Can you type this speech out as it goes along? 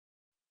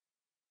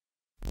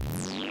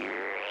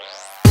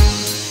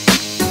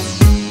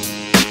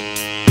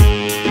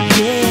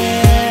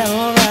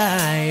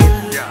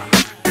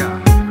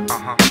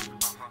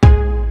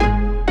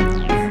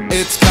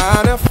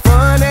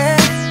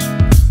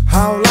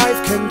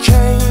can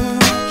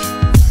change,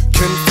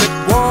 can flip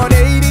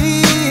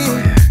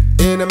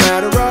 180 in a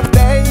matter of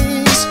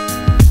days.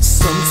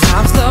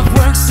 Sometimes love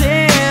works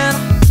in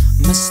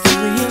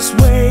mysterious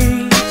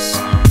ways.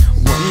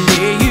 One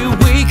day you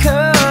wake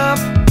up,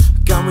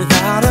 gone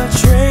without a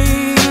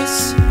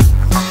trace.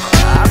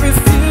 I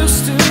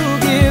refuse to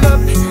give up,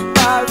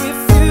 I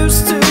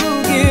refuse to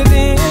give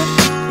in.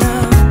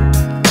 Now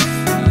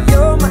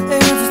you're my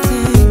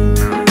everything.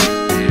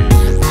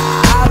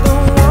 I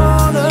don't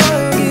wanna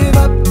give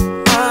up,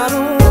 I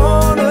don't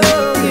wanna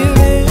give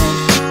in.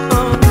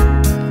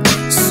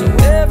 So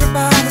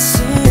everybody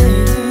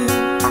sing.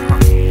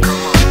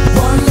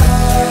 One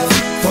love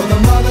for the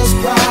mother's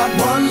pride,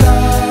 one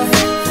love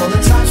for the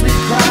times we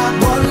cried,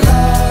 one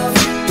love,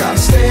 gotta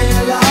stay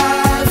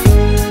alive,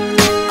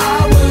 I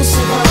will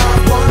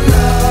survive. One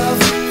love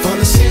for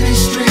the city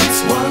streets,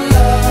 one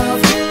love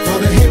for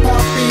the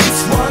hip-hop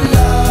beats, one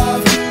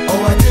love,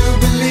 oh I do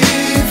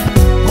believe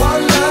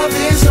one love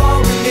is all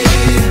we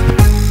need.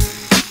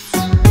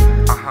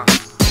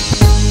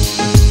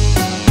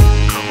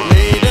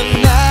 Late at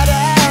night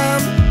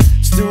I'm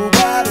still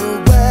wide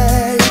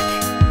awake,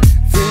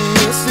 think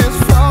this is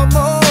far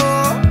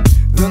more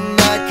than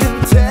I can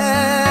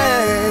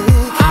take.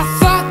 I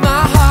thought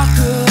my heart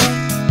could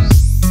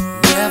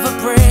never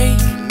break.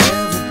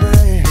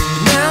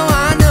 Now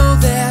I know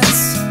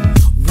that's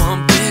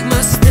one big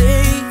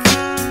mistake.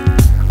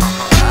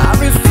 I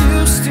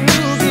refuse to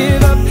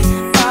give up,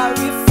 I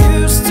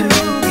refuse to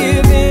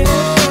give in.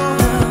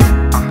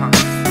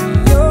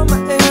 You're my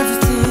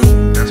everything.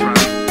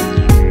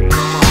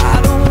 I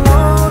don't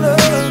wanna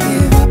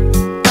give up,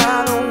 I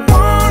don't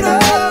wanna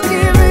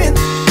give in.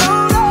 No,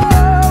 no,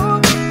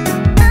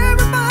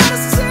 everybody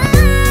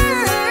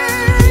sing.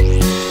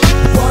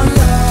 One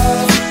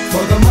love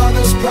for the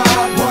mother's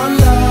pride, one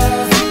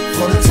love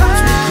for the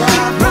times we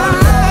cried, one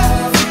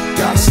love,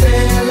 gotta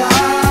stay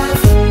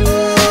alive,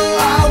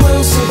 I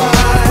will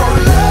survive.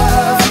 One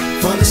love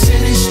for the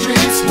city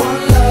streets,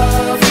 one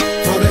love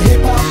for the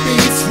hip-hop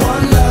beats,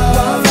 one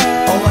love,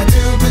 oh I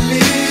do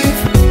believe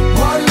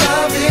one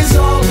love is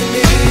all we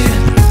need.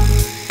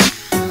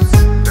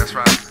 That's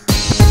right.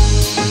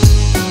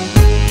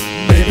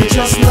 Baby,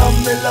 just love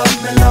me, love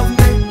me, love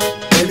me.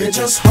 Baby,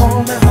 just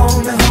hold me,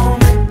 hold me, hold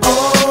me.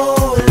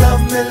 Oh,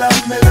 love me,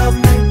 love me, love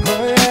me.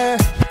 Oh yeah.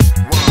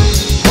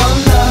 One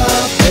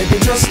love, baby,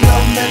 just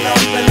love me,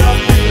 love me,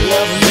 love me,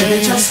 love me. Baby,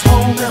 just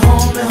hold me,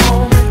 hold me,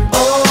 hold me.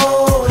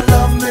 Oh,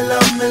 love me,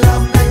 love me,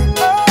 love me.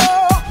 Oh.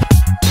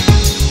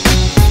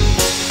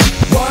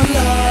 One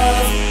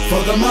love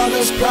for the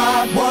mother's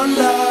pride, one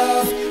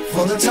love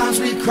for the times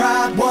we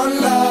cried,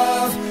 one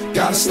love,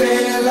 gotta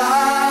stay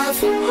alive.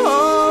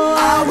 Oh,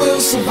 I will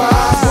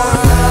survive.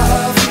 One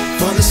love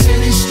for the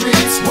city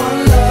streets,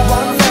 one love.